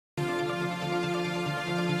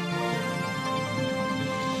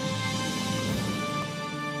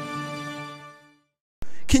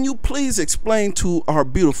can you please explain to our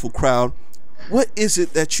beautiful crowd what is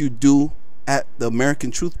it that you do at the American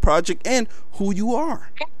Truth Project and who you are?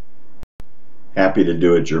 Happy to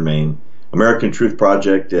do it, Jermaine. American Truth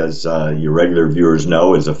Project, as your regular viewers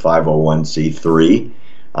know, is a 501c3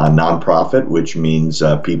 nonprofit, which means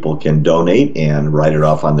people can donate and write it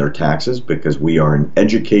off on their taxes because we are an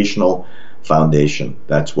educational foundation.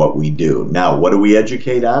 That's what we do. Now, what do we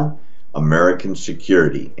educate on? American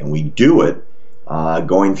security. And we do it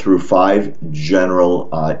going through 5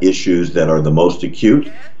 general issues that are the most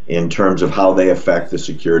acute in terms of how they affect the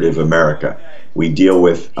security of America. We deal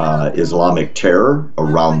with Islamic terror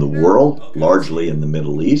around the world, largely in the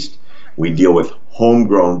Middle East. We deal with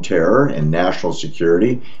homegrown terror and national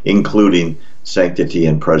security, including sanctity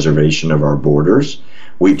and preservation of our borders.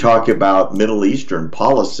 We talk about Middle Eastern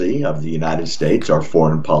policy of the United States, our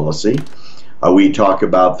foreign policy. We talk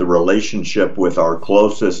about the relationship with our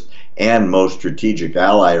closest and most strategic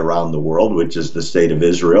ally around the world, which is the State of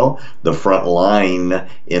Israel, the front line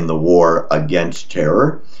in the war against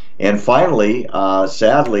terror. And finally,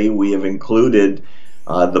 sadly, we have included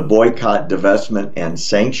the boycott, divestment, and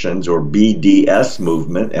sanctions, or BDS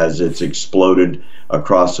movement, as it's exploded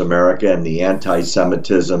across America, and the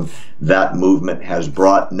anti-Semitism that movement has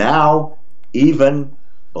brought now, even,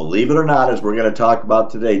 believe it or not, as we're going to talk about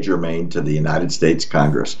today, Jermaine, to the United States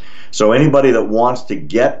Congress. So anybody that wants to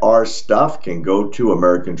get our stuff can go to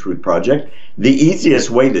American Truth Project. The easiest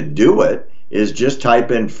way to do it is just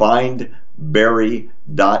type in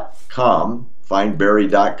findbarry.com.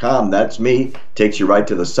 Findbarry.com, that's me, takes you right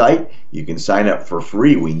to the site. You can sign up for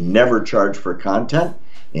free. We never charge for content,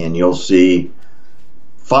 and you'll see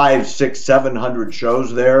 500, 600, 700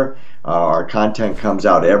 shows there. Our content comes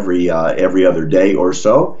out every other day or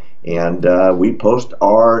so, and we post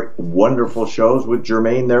our wonderful shows with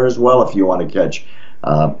Jermaine there as well if you want to catch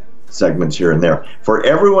segments here and there. For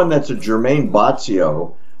everyone that's a Jermain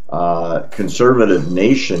Botsio Conservative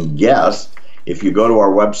Nation guest, if you go to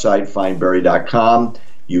our website, findbarry.com,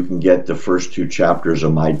 you can get the first 2 chapters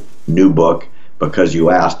of my new book, Because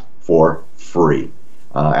You Asked, for free.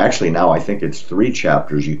 Actually, now I think it's 3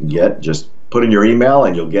 chapters you can get. Just put in your email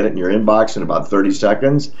and you'll get it in your inbox in about 30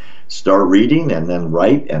 seconds. Start reading and then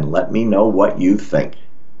write and let me know what you think.